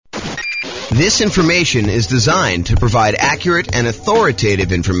This information is designed to provide accurate and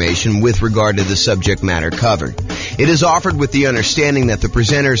authoritative information with regard to the subject matter covered. It is offered with the understanding that the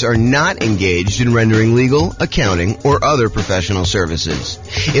presenters are not engaged in rendering legal, accounting, or other professional services.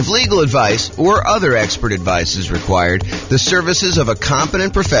 If legal advice or other expert advice is required, the services of a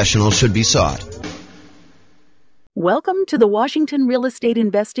competent professional should be sought. Welcome to the Washington Real Estate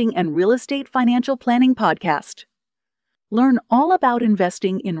Investing and Real Estate Financial Planning Podcast. Learn all about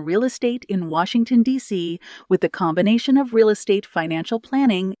investing in real estate in Washington, D.C. with the combination of real estate financial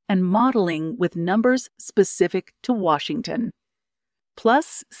planning and modeling with numbers specific to Washington.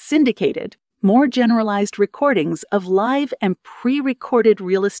 Plus, syndicated, more generalized recordings of live and pre-recorded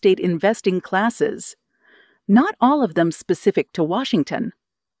real estate investing classes, not all of them specific to Washington.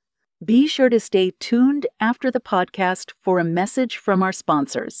 Be sure to stay tuned after the podcast for a message from our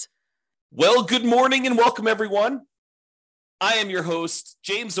sponsors. Well, good morning and welcome, everyone. I am your host,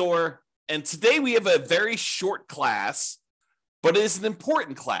 James Orr, and today we have a very short class, but it is an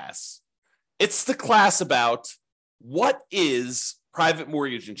important class. It's the class about what is private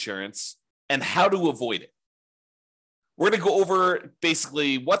mortgage insurance and how to avoid it. We're going to go over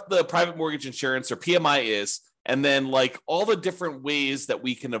basically what the private mortgage insurance or PMI is, and then like all the different ways that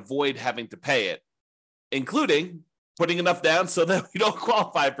we can avoid having to pay it, including putting enough down so that we don't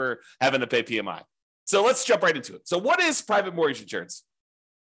qualify for having to pay PMI. So let's jump right into it. So what is private mortgage insurance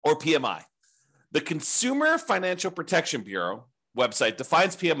or PMI? The Consumer Financial Protection Bureau website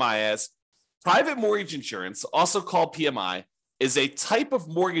defines PMI as private mortgage insurance, also called PMI, is a type of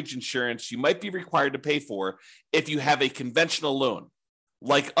mortgage insurance you might be required to pay for if you have a conventional loan.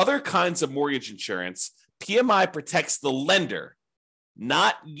 Like other kinds of mortgage insurance, PMI protects the lender,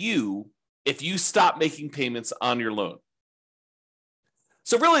 not you, if you stop making payments on your loan.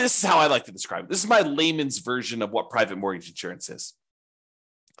 So really, this is how I like to describe it. This is my layman's version of what private mortgage insurance is.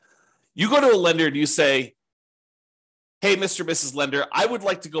 You go to a lender and you say, hey, Mr. and Mrs. Lender, I would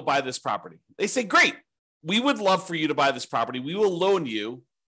like to go buy this property. They say, great. We would love for you to buy this property. We will loan you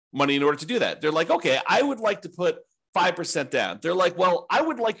money in order to do that. They're like, okay, I would like to put 5% down. They're like, well, I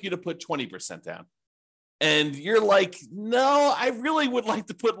would like you to put 20% down. And you're like, no, I really would like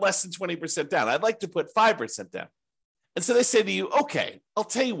to put less than 20% down. I'd like to put 5% down. And so they say to you, okay, I'll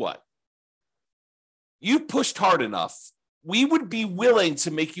tell you what, you pushed hard enough. We would be willing to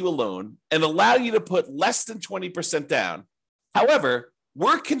make you a loan and allow you to put less than 20% down. However,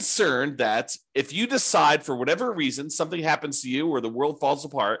 we're concerned that if you decide for whatever reason, something happens to you or the world falls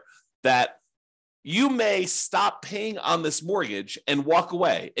apart, that you may stop paying on this mortgage and walk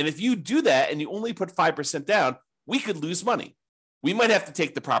away. And if you do that and you only put 5% down, we could lose money. We might have to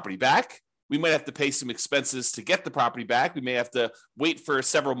take the property back. We might have to pay some expenses to get the property back. We may have to wait for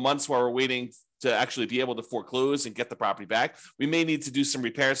several months while we're waiting to actually be able to foreclose and get the property back. We may need to do some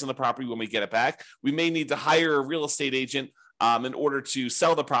repairs on the property when we get it back. We may need to hire a real estate agent in order to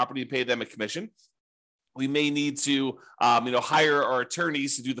sell the property and pay them a commission. We may need to hire our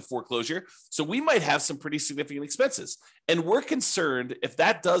attorneys to do the foreclosure. So we might have some pretty significant expenses. And we're concerned if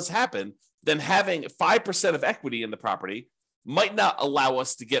that does happen, then having 5% of equity in the property might not allow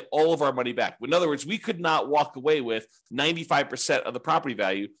us to get all of our money back. In other words, we could not walk away with 95% of the property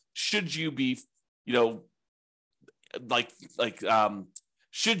value should you be,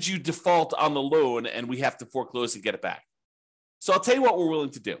 should you default on the loan and we have to foreclose and get it back. So I'll tell you what we're willing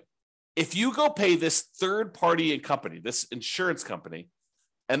to do. If you go pay this third party company, this insurance company,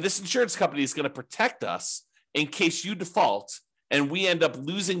 and this insurance company is going to protect us in case you default and we end up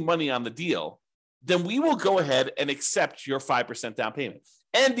losing money on the deal, then we will go ahead and accept your 5% down payment.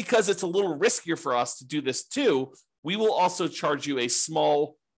 And because it's a little riskier for us to do this too, we will also charge you a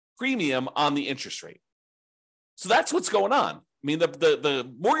small premium on the interest rate. So that's what's going on. I mean,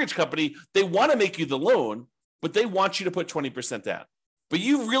 the mortgage company, they want to make you the loan, but they want you to put 20% down. But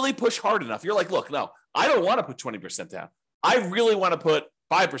you really push hard enough. You're like, look, no, I don't want to put 20% down. I really want to put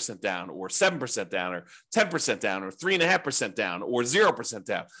 5% down or 7% down or 10% down or 3.5% down or 0%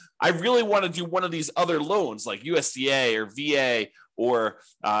 down. I really want to do one of these other loans like USDA or VA or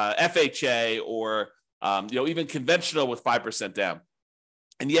FHA or even conventional with 5% down.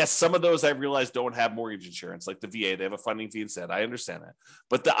 And yes, some of those I realize don't have mortgage insurance like the VA. They have a funding fee instead. I understand that.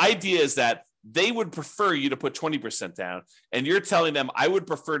 But the idea is that they would prefer you to put 20% down. And you're telling them, I would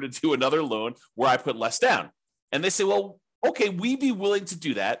prefer to do another loan where I put less down. And they say, well, okay, we'd be willing to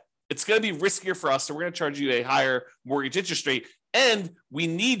do that. It's going to be riskier for us. So we're going to charge you a higher mortgage interest rate. And we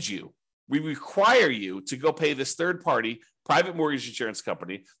need you. We require you to go pay this third party private mortgage insurance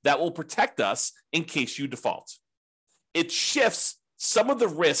company that will protect us in case you default. It shifts some of the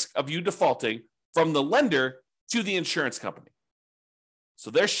risk of you defaulting from the lender to the insurance company. So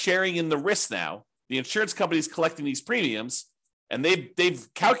they're sharing in the risk now. The insurance company is collecting these premiums, and they've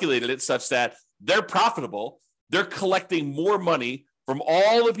calculated it such that they're profitable. They're collecting more money from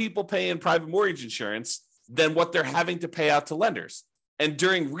all the people paying private mortgage insurance than what they're having to pay out to lenders. And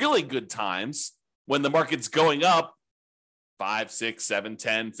during really good times, when the market's going up 5, 6, 7,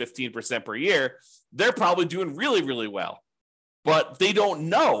 10, 15% per year, they're probably doing really, really well. But they don't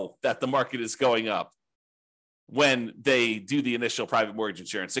know that the market is going up when they do the initial private mortgage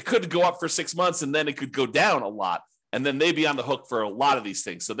insurance. It could go up for 6 months and then it could go down a lot. And then they'd be on the hook for a lot of these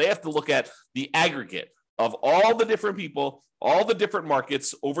things. So they have to look at the aggregate of all the different people, all the different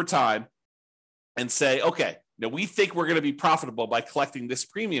markets over time and say, okay, now we think we're going to be profitable by collecting this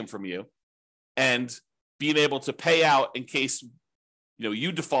premium from you and being able to pay out in case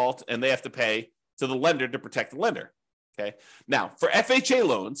you default and they have to pay to the lender to protect the lender. Okay. Now, for FHA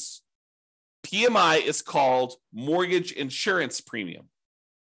loans, PMI is called mortgage insurance premium.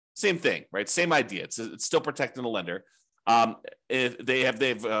 Same thing, right? Same idea. It's still protecting the lender. They have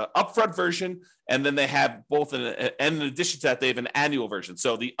upfront version, and then they have both, and in addition to that, they have an annual version.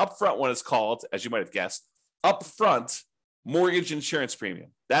 So the upfront one is called, as you might have guessed, upfront mortgage insurance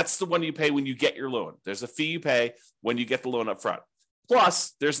premium. That's the one you pay when you get your loan. There's a fee you pay when you get the loan upfront.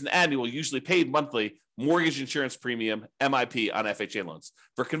 Plus, there's an annual, usually paid monthly, mortgage insurance premium, MIP, on FHA loans.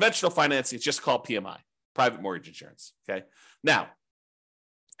 For conventional financing, it's just called PMI, private mortgage insurance. Okay. Now,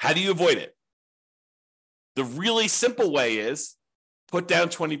 how do you avoid it? The really simple way is put down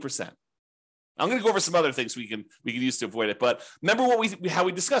 20%. I'm going to go over some other things we can use to avoid it. But remember how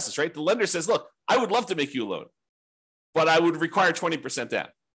we discussed this, right? The lender says, look, I would love to make you a loan, but I would require 20% down.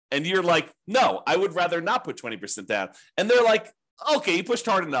 And you're like, no, I would rather not put 20% down. And they're like, okay, you pushed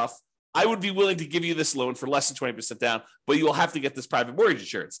hard enough. I would be willing to give you this loan for less than 20% down, but you will have to get this private mortgage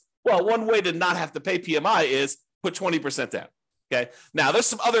insurance. Well, one way to not have to pay PMI is put 20% down. Okay. Now, there's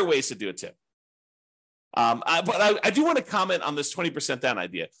some other ways to do it, Tim. But I do want to comment on this 20% down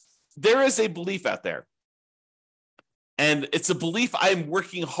idea. There is a belief out there, and it's a belief I'm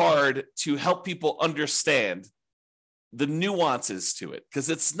working hard to help people understand the nuances to it, because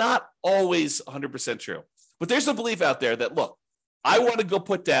it's not always 100% true. But there's a belief out there that, look, I want to go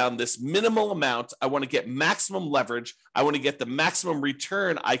put down this minimal amount. I want to get maximum leverage. I want to get the maximum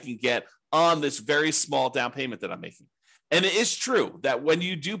return I can get on this very small down payment that I'm making. And it is true that when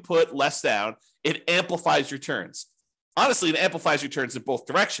you do put less down, it amplifies returns. Honestly, it amplifies returns in both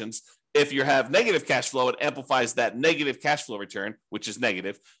directions. If you have negative cash flow, it amplifies that negative cash flow return, which is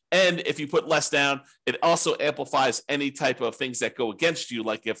negative. And if you put less down, it also amplifies any type of things that go against you.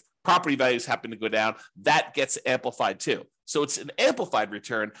 Like if property values happen to go down, that gets amplified too. So it's an amplified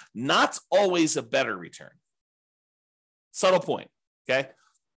return, not always a better return. Subtle point, okay?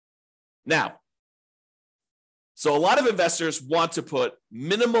 Now, so a lot of investors want to put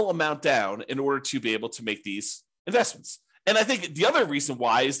minimal amount down in order to be able to make these investments. And I think the other reason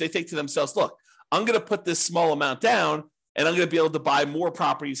why is they think to themselves, look, I'm going to put this small amount down and I'm going to be able to buy more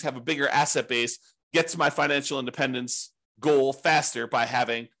properties, have a bigger asset base, get to my financial independence goal faster by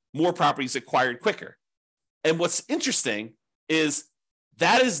having more properties acquired quicker. And what's interesting is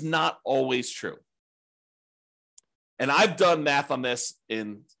that is not always true. And I've done math on this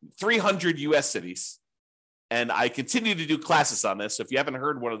in 300 US cities. And I continue to do classes on this. So if you haven't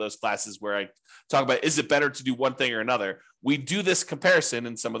heard one of those classes where I talk about, is it better to do one thing or another? We do this comparison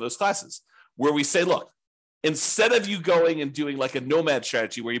in some of those classes where we say, look, instead of you going and doing like a nomad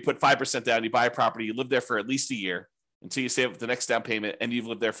strategy where you put 5% down, you buy a property, you live there for at least a year until you save up the next down payment, and you've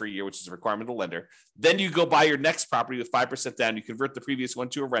lived there for a year, which is a requirement of the lender. Then you go buy your next property with 5% down, you convert the previous one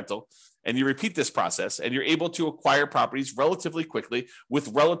to a rental, and you repeat this process, and you're able to acquire properties relatively quickly with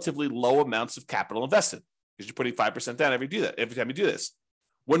relatively low amounts of capital invested. Because you're putting 5% down every time you do this.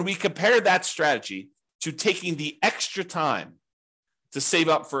 When we compare that strategy to taking the extra time to save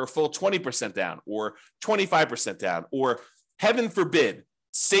up for a full 20% down or 25% down, or heaven forbid,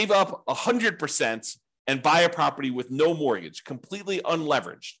 save up 100% and buy a property with no mortgage, completely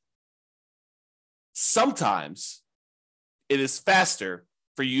unleveraged, sometimes it is faster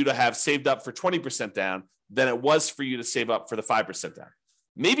for you to have saved up for 20% down than it was for you to save up for the 5% down.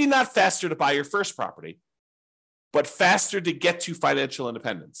 Maybe not faster to buy your first property, but faster to get to financial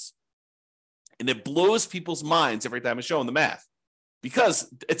independence. And it blows people's minds every time I show them the math,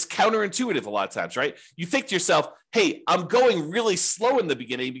 because it's counterintuitive a lot of times, right? You think to yourself, hey, I'm going really slow in the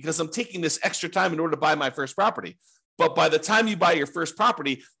beginning because I'm taking this extra time in order to buy my first property. But by the time you buy your first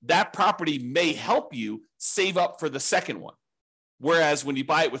property, that property may help you save up for the second one. Whereas when you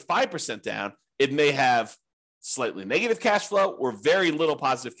buy it with 5% down, it may have slightly negative cash flow or very little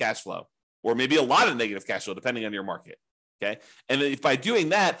positive cash flow, or maybe a lot of negative cash flow, depending on your market. Okay. And if by doing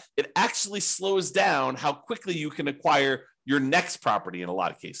that, it actually slows down how quickly you can acquire your next property in a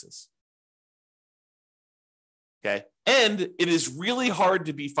lot of cases. Okay. And it is really hard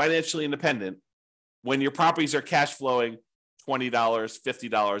to be financially independent when your properties are cash flowing $20,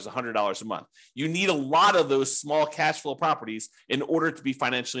 $50, $100 a month. You need a lot of those small cash flow properties in order to be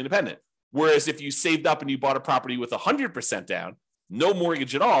financially independent. Whereas if you saved up and you bought a property with 100% down, no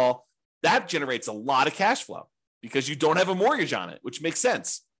mortgage at all, that generates a lot of cash flow because you don't have a mortgage on it, which makes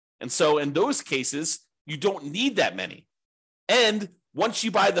sense. And so in those cases, you don't need that many. And once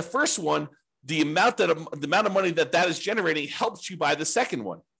you buy the first one, the amount of money that is generating helps you buy the second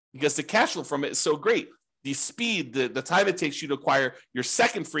one because the cash flow from it is so great. The speed, the time it takes you to acquire your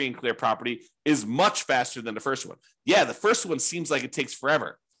second free and clear property is much faster than the first one. Yeah, the first one seems like it takes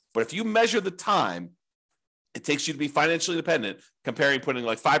forever. But if you measure the time it takes you to be financially independent, comparing putting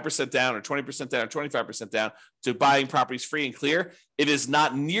like 5% down or 20% down or 25% down to buying properties free and clear, it is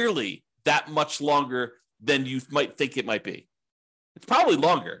not nearly that much longer than you might think it might be. It's probably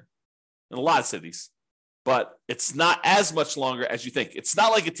longer in a lot of cities, but it's not as much longer as you think. It's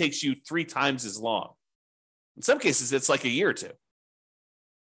not like it takes you 3 times as long. In some cases, it's like a year or two.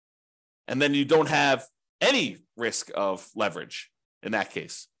 And then you don't have any risk of leverage in that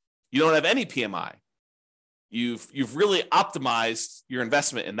case. You don't have any PMI. You've really optimized your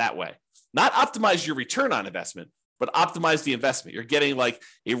investment in that way. Not optimize your return on investment, but optimize the investment. You're getting like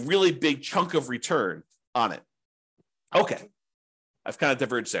a really big chunk of return on it. Okay, I've kind of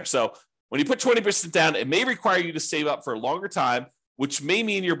diverged there. So when you put 20% down, it may require you to save up for a longer time, which may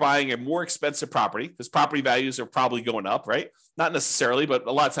mean you're buying a more expensive property because property values are probably going up, right? Not necessarily, but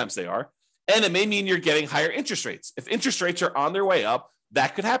a lot of times they are. And it may mean you're getting higher interest rates. If interest rates are on their way up,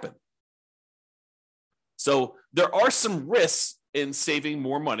 that could happen. So there are some risks in saving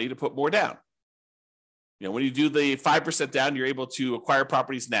more money to put more down. You know, when you do the 5% down, you're able to acquire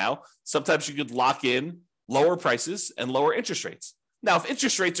properties now. Sometimes you could lock in lower prices and lower interest rates. Now, if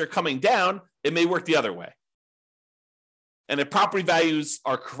interest rates are coming down, it may work the other way. And if property values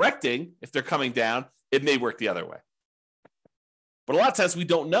are correcting, if they're coming down, it may work the other way. But a lot of times we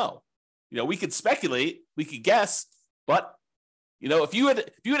don't know. You know, we could speculate, we could guess, but you know, if you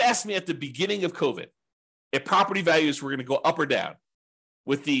had asked me at the beginning of COVID, if property values were going to go up or down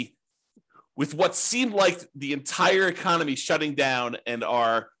with what seemed like the entire economy shutting down and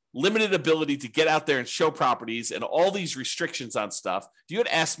our limited ability to get out there and show properties and all these restrictions on stuff, if you had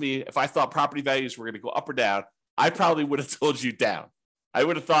asked me if I thought property values were going to go up or down, I probably would have told you down. I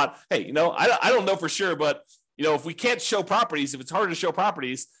would have thought, hey, you know, I don't know for sure, but you know, if we can't show properties, if it's harder to show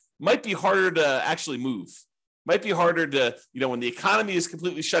properties, it might be harder to actually move. Might be harder to, you know, when the economy is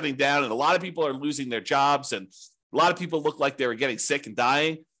completely shutting down and a lot of people are losing their jobs and a lot of people look like they were getting sick and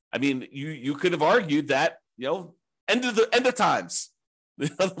dying. I mean, you could have argued that, you know, end of times,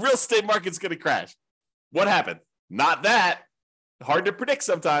 the real estate market's going to crash. What happened? Not that. Hard to predict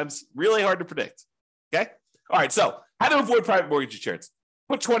sometimes. Really hard to predict. Okay. All right. So how to avoid private mortgage insurance?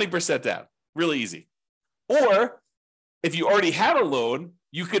 Put 20% down. Really easy. Or if you already had a loan,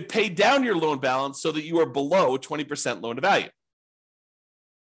 you could pay down your loan balance so that you are below 20% loan to value.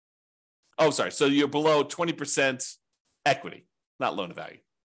 Oh, sorry. So you're below 20% equity, not loan to value.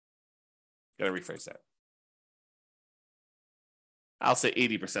 Got to rephrase that. I'll say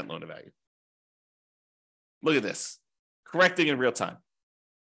 80% loan to value. Look at this. Correcting in real time.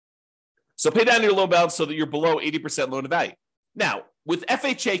 So pay down your loan balance so that you're below 80% loan to value. Now, with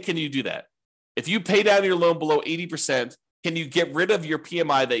FHA, can you do that? If you pay down your loan below 80%, can you get rid of your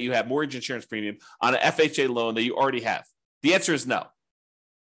PMI that you have, mortgage insurance premium, on an FHA loan that you already have? The answer is no.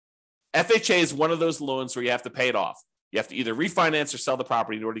 FHA is one of those loans where you have to pay it off. You have to either refinance or sell the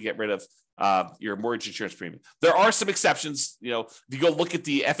property in order to get rid of your mortgage insurance premium. There are some exceptions. You know, if you go look at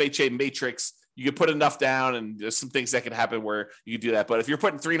the FHA matrix, you can put enough down, and there's some things that can happen where you can do that. But if you're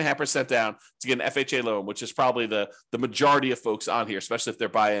putting 3.5% down to get an FHA loan, which is probably the majority of folks on here, especially if they're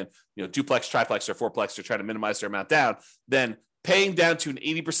buying, you know, duplex, triplex, or fourplex, or trying to minimize their amount down, then paying down to an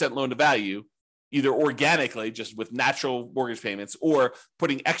 80% loan to value, either organically, just with natural mortgage payments, or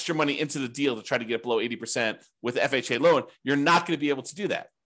putting extra money into the deal to try to get below 80% with the FHA loan, you're not going to be able to do that.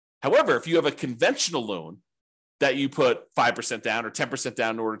 However, if you have a conventional loan that you put 5% down or 10%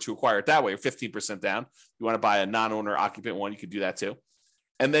 down in order to acquire it that way, or 15% down, you want to buy a non-owner occupant one, you could do that too.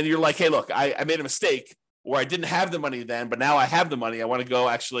 And then you're like, hey, look, I made a mistake, or I didn't have the money then, but now I have the money. I want to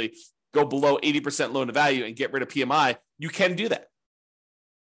go below 80% loan to value and get rid of PMI. You can do that.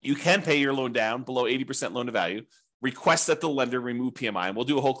 You can pay your loan down below 80% loan to value, request that the lender remove PMI, and we'll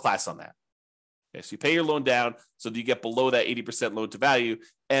do a whole class on that. Okay, so you pay your loan down so that you get below that 80% loan to value,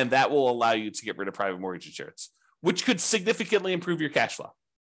 and that will allow you to get rid of private mortgage insurance. which could significantly improve your cash flow.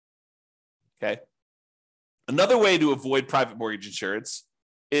 Okay. Another way to avoid private mortgage insurance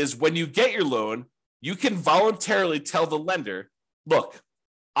is when you get your loan, you can voluntarily tell the lender, look,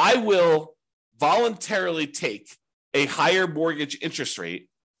 I will voluntarily take a higher mortgage interest rate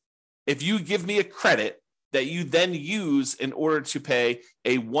if you give me a credit that you then use in order to pay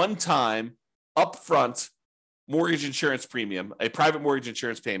a one-time upfront mortgage insurance premium, a private mortgage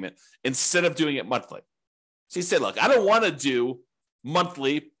insurance payment, instead of doing it monthly. So you say, look, I don't want to do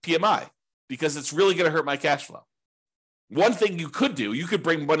monthly PMI because it's really going to hurt my cash flow. One thing you could do, you could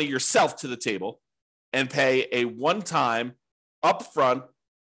bring money yourself to the table and pay a one-time upfront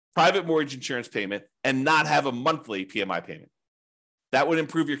private mortgage insurance payment and not have a monthly PMI payment. That would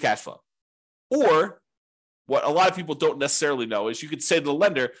improve your cash flow. Or what a lot of people don't necessarily know is you could say to the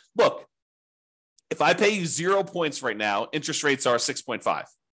lender, look, if I pay you 0 points right now, interest rates are 6.5.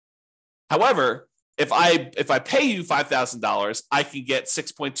 However, if I pay you $5,000, I can get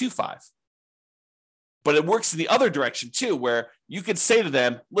 6.25. But it works in the other direction too, where you could say to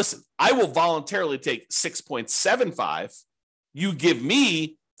them, listen, I will voluntarily take 6.75. You give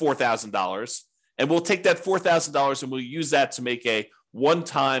me $4,000, and we'll take that $4,000 and we'll use that to make a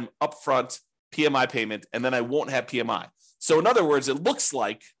one-time upfront PMI payment, and then I won't have PMI. So in other words, it looks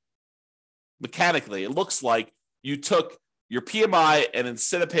like, mechanically, it looks like you took your PMI and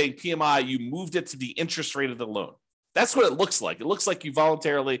instead of paying PMI, you moved it to the interest rate of the loan. That's what it looks like. It looks like you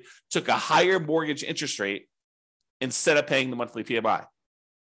voluntarily took a higher mortgage interest rate instead of paying the monthly PMI.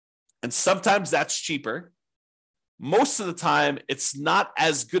 And sometimes that's cheaper. Most of the time, it's not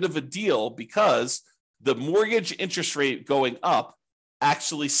as good of a deal because the mortgage interest rate going up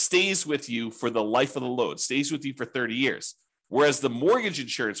actually stays with you for the life of the loan, stays with you for 30 years. Whereas the mortgage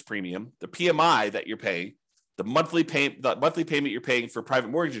insurance premium, the PMI that you're paying, the monthly payment you're paying for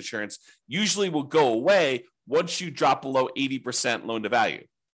private mortgage insurance usually will go away once you drop below 80% loan to value.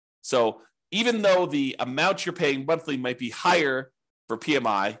 So even though the amount you're paying monthly might be higher for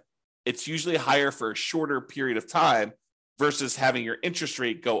PMI, it's usually higher for a shorter period of time versus having your interest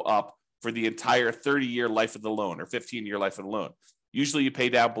rate go up for the entire 30-year life of the loan or 15-year life of the loan. Usually you pay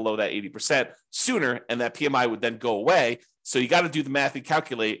down below that 80% sooner, and that PMI would then go away. So you got to do the math and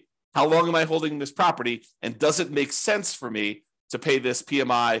calculate, how long am I holding this property, and does it make sense for me to pay this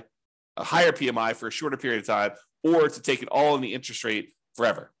PMI, a higher PMI for a shorter period of time, or to take it all in the interest rate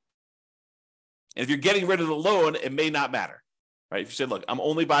forever? And if you're getting rid of the loan, it may not matter, right? If you said, look, I'm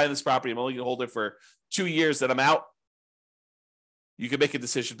only buying this property, I'm only going to hold it for 2 years, then I'm out, you can make a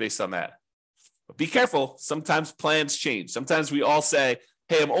decision based on that. But be careful. Sometimes plans change. Sometimes we all say,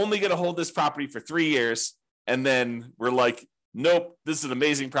 hey, I'm only going to hold this property for 3 years. And then we're like, nope, this is an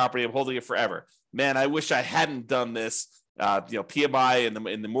amazing property. I'm holding it forever. Man, I wish I hadn't done this, PMI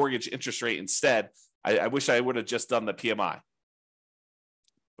and the mortgage interest rate instead. I wish I would have just done the PMI.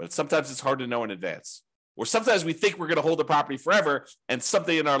 But sometimes it's hard to know in advance. Or sometimes we think we're going to hold the property forever and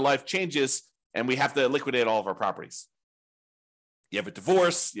something in our life changes and we have to liquidate all of our properties. You have a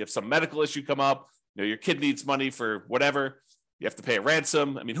divorce, you have some medical issue come up, your kid needs money for whatever, you have to pay a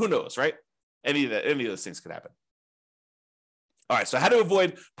ransom. I mean, who knows, right? Any of those things could happen. All right, so how to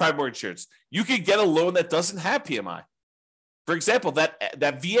avoid private mortgage insurance? You could get a loan that doesn't have PMI. For example,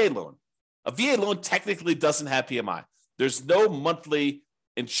 that VA loan. A VA loan technically doesn't have PMI. There's no monthly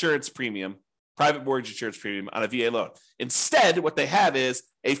insurance premium, private mortgage insurance premium on a VA loan. Instead, what they have is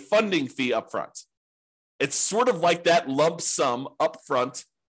a funding fee upfront. It's sort of like that lump sum upfront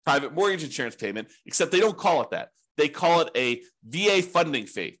private mortgage insurance payment, except they don't call it that. They call it a VA funding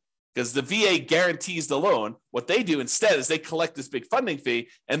fee because the VA guarantees the loan. What they do instead is they collect this big funding fee,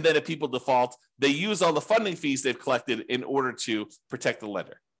 and then if people default, they use all the funding fees they've collected in order to protect the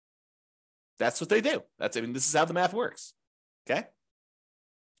lender. That's what they do. This is how the math works. Okay?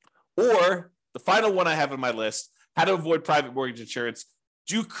 Or the final one I have on my list, how to avoid private mortgage insurance,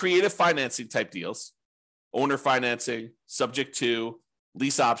 do creative financing type deals. Owner financing, subject to,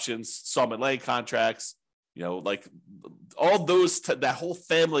 lease options, installment lending contracts, like all those, that whole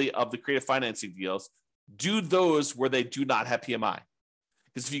family of the creative financing deals, do those where they do not have PMI.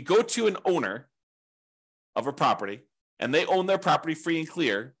 Because if you go to an owner of a property and they own their property free and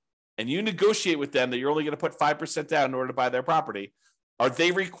clear, and you negotiate with them that you're only going to put 5% down in order to buy their property, are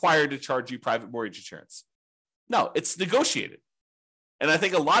they required to charge you private mortgage insurance? No, it's negotiated. And I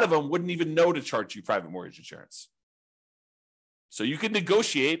think a lot of them wouldn't even know to charge you private mortgage insurance. So you can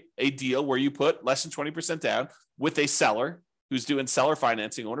negotiate a deal where you put less than 20% down with a seller who's doing seller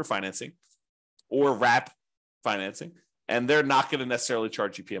financing, owner financing, or wrap financing, and they're not going to necessarily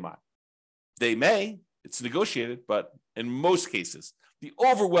charge you PMI. They may, it's negotiated, but in most cases, the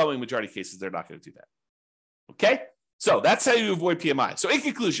overwhelming majority of cases, they're not going to do that. Okay? So that's how you avoid PMI. So in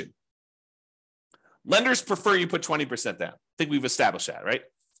conclusion, lenders prefer you put 20% down. I think we've established that, right?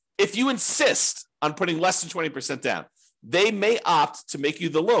 If you insist on putting less than 20% down, they may opt to make you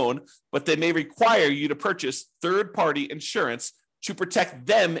the loan, but they may require you to purchase third-party insurance to protect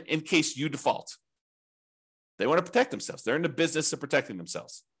them in case you default. They want to protect themselves. They're in the business of protecting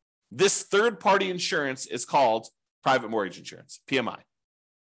themselves. This third-party insurance is called private mortgage insurance, PMI.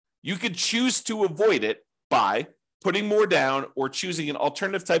 You could choose to avoid it by putting more down or choosing an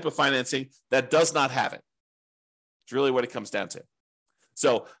alternative type of financing that does not have it. It's really what it comes down to.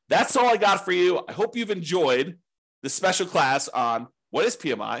 So that's all I got for you. I hope you've enjoyed this special class on what is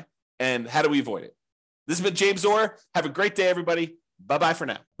PMI and how do we avoid it. This has been James Orr. Have a great day, everybody. Bye-bye for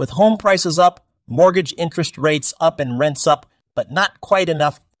now. With home prices up, mortgage interest rates up, and rents up, but not quite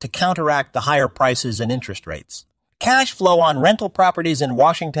enough to counteract the higher prices and interest rates. Cash flow on rental properties in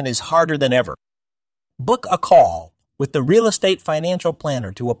Washington is harder than ever. Book a call with the Real Estate Financial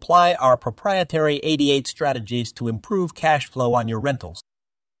Planner to apply our proprietary 88 strategies to improve cash flow on your rentals.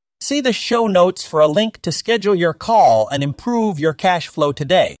 See the show notes for a link to schedule your call and improve your cash flow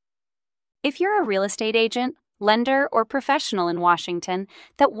today. If you're a real estate agent, lender, or professional in Washington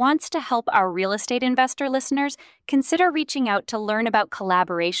that wants to help our real estate investor listeners, consider reaching out to learn about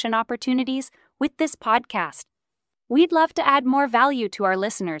collaboration opportunities with this podcast. We'd love to add more value to our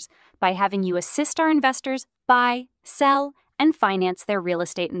listeners by having you assist our investors buy, sell, and finance their real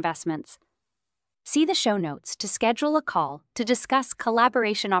estate investments. See the show notes to schedule a call to discuss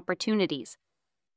collaboration opportunities.